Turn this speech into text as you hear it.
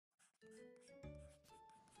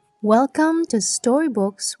Welcome to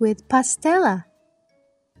Storybooks with Pastela.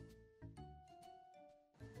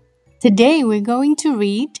 Today we're going to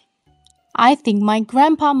read I Think My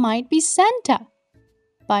Grandpa Might Be Santa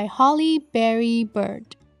by Holly Berry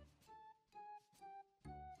Bird.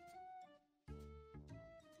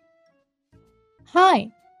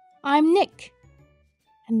 Hi, I'm Nick,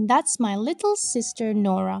 and that's my little sister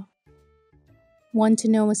Nora. Want to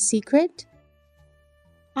know a secret?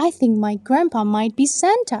 I think my grandpa might be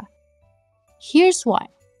Santa. Here's why.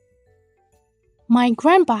 My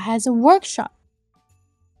grandpa has a workshop,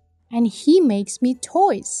 and he makes me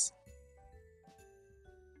toys.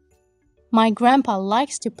 My grandpa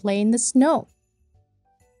likes to play in the snow.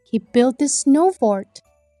 He built this snow fort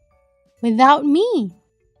without me.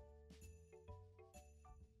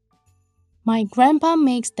 My grandpa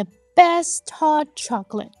makes the best hot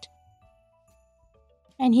chocolate,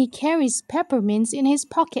 and he carries peppermints in his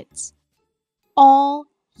pockets all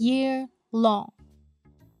year long.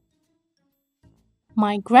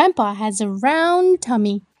 My grandpa has a round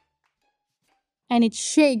tummy, and it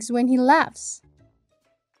shakes when he laughs,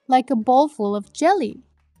 like a bowl full of jelly.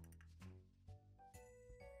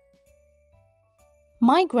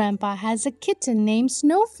 My grandpa has a kitten named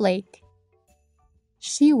Snowflake.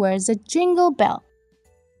 She wears a jingle bell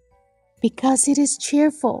because it is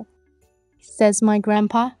cheerful, says my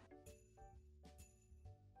grandpa.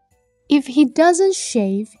 If he doesn't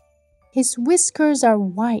shave, his whiskers are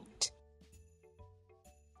white.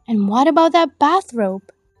 And what about that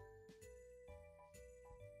bathrobe?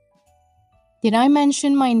 Did I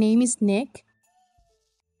mention my name is Nick?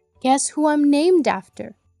 Guess who I'm named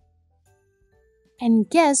after? And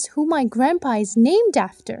guess who my grandpa is named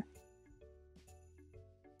after?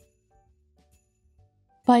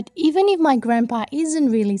 But even if my grandpa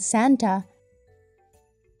isn't really Santa,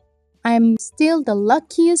 I'm still the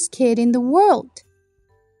luckiest kid in the world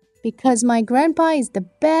because my grandpa is the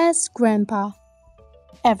best grandpa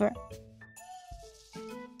ever.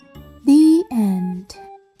 The end.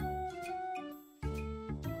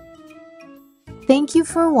 Thank you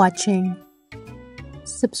for watching.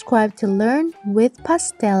 Subscribe to Learn with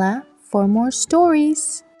Pastela for more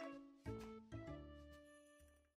stories.